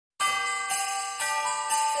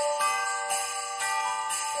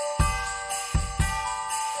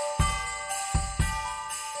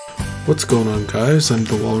What's going on, guys? I'm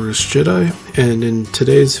the Walrus Jedi, and in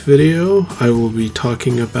today's video I will be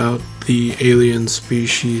talking about the alien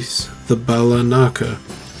species, the Balinaka.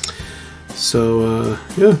 So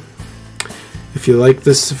yeah, if you like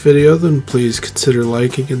this video, then please consider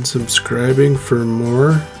liking and subscribing for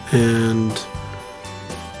more, and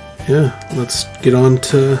yeah, let's get on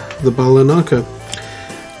to the Balinaka.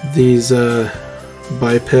 These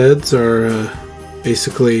bipeds are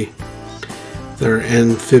basically, they're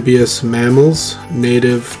amphibious mammals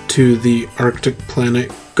native to the Arctic planet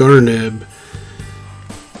Garnib.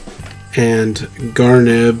 And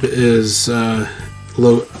Garnib is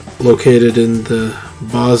located in the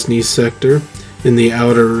Bosny sector in the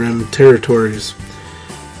Outer Rim territories.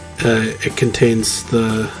 It contains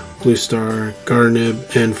the blue star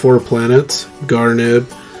Garnib and 4 planets: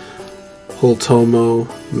 Garnib, Holtomo,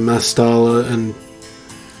 Mastala, and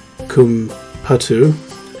Kumpatu.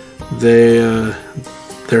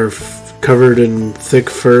 They're covered in thick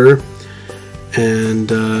fur, and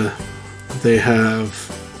they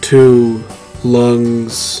have 2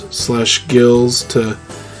 lungs / gills to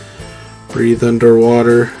breathe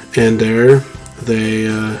underwater and air. They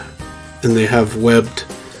have webbed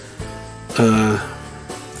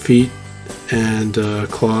feet and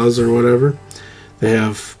claws or whatever. They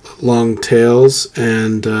have long tails,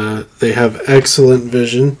 and they have excellent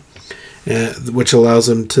vision, which allows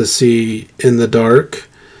them to see in the dark,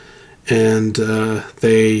 and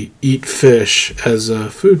they eat fish as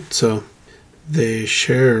food. So they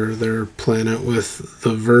share their planet with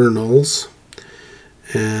the Vernals,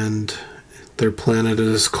 and their planet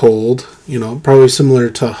is cold, probably similar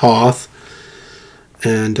to Hoth,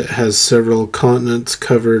 and it has several continents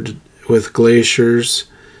covered with glaciers,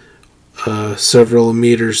 several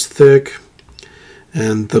meters thick.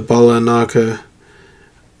 And the Balinaka,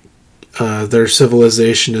 their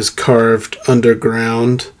civilization is carved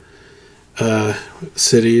underground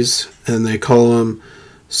cities, and they call them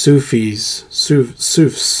Sufis,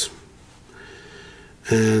 Sufs.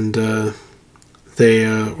 And they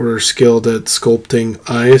were skilled at sculpting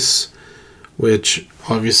ice, which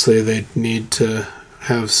obviously they need to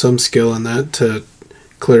have some skill in that to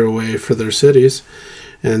clear a way for their cities.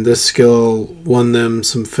 And this skill won them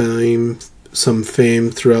some fame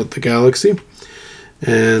throughout the galaxy.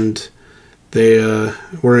 And they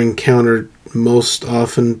were encountered most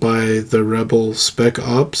often by the rebel spec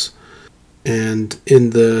ops. And in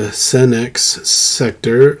the Senex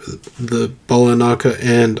sector, the Balinaka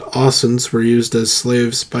and Ossens were used as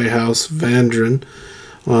slaves by House Vandrin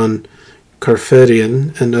on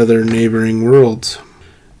Carfedian and other neighboring worlds.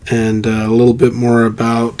 And a little bit more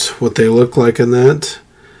about what they look like in that.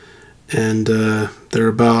 And they're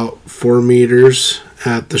about 4 meters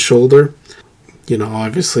at the shoulder.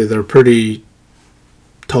 Obviously they're pretty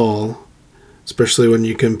tall, especially when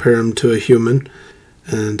you compare them to a human.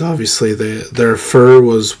 And obviously their fur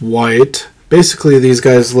was white. Basically these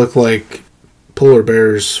guys look like polar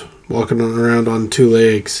bears walking around on 2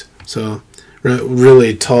 legs. So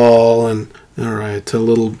really tall. And alright, a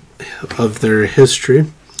little of their history.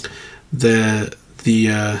 The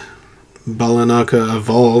Balinaka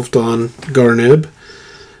evolved on Garnib,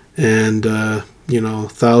 and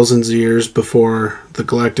thousands of years before the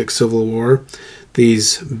Galactic Civil War,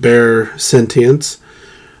 these bear sentients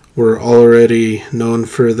were already known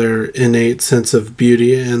for their innate sense of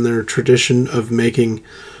beauty and their tradition of making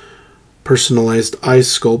personalized ice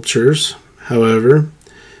sculptures. However,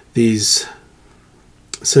 these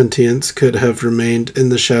sentients could have remained in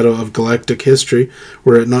the shadow of galactic history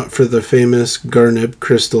were it not for the famous Garnib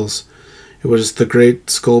crystals. It was the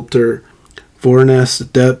great sculptor Vornas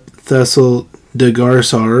Dep Thessel de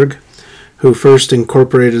Garsarg who first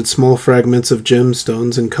incorporated small fragments of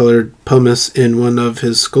gemstones and colored pumice in one of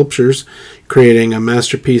his sculptures, creating a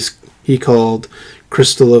masterpiece he called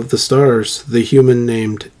Crystal of the Stars. The human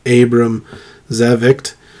named Abram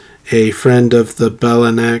Zavicht, a friend of the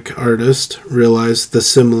Balinak artist, realized the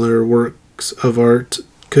similar works of art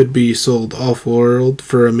could be sold off-world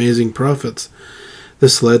for amazing profits.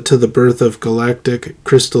 This led to the birth of Galactic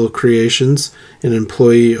Crystal Creations, an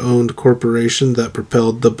employee-owned corporation that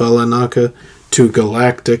propelled the Balinaka to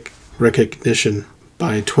galactic recognition.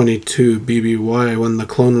 By 22 BBY, when the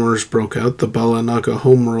Clone Wars broke out, the Balinaka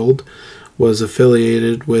homeworld was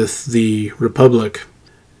affiliated with the Republic.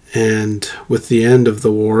 And with the end of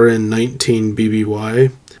the war in 19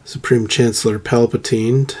 BBY, Supreme Chancellor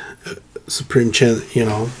Palpatine,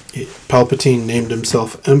 Palpatine named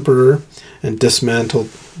himself Emperor and dismantled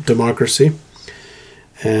democracy,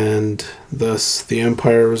 and thus the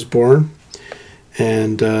Empire was born.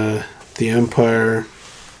 And the Empire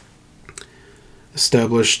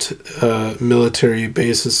established military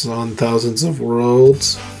bases on thousands of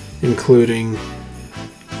worlds, including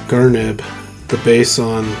Garnib. The base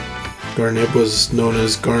on Garnib was known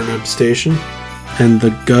as Garnib Station, and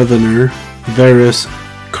the governor, Varus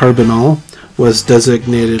Carbonal, was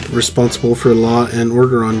designated responsible for law and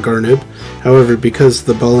order on Garnib. However, because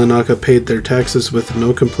the Balinaka paid their taxes with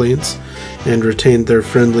no complaints and retained their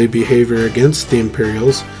friendly behavior against the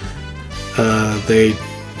Imperials, they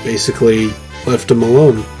basically left them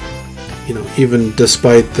alone. Even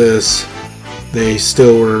despite this, they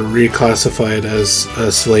still were reclassified as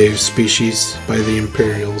a slave species by the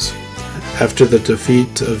Imperials. After the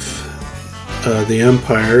defeat of the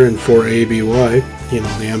Empire in 4 ABY,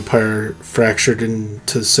 the Empire fractured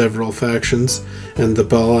into several factions, and the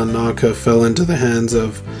Balinaka fell into the hands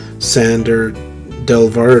of Sander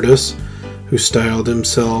Delvardus, who styled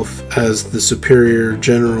himself as the superior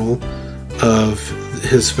general of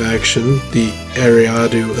his faction, the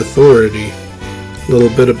Ariadu Authority. A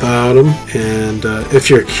little bit about them, and if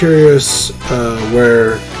you're curious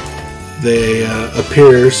where they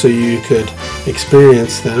appear so you could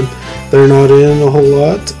experience them, they're not in a whole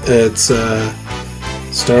lot. It's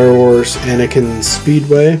Star Wars Anakin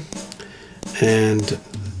Speedway and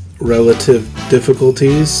Relative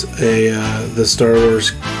Difficulties, the Star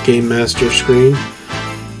Wars Game Master screen,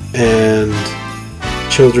 and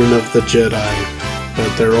Children of the Jedi,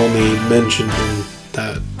 but they're only mentioned in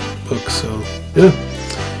that book. So yeah,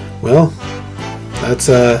 well, that's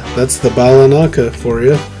the Balinaka for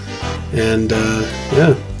you, and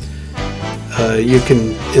yeah, you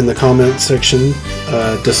can in the comment section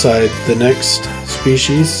decide the next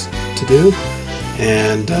species to do,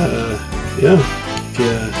 and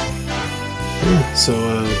so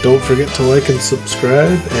don't forget to like and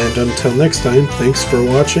subscribe, and until next time, thanks for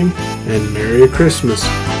watching, and Merry Christmas.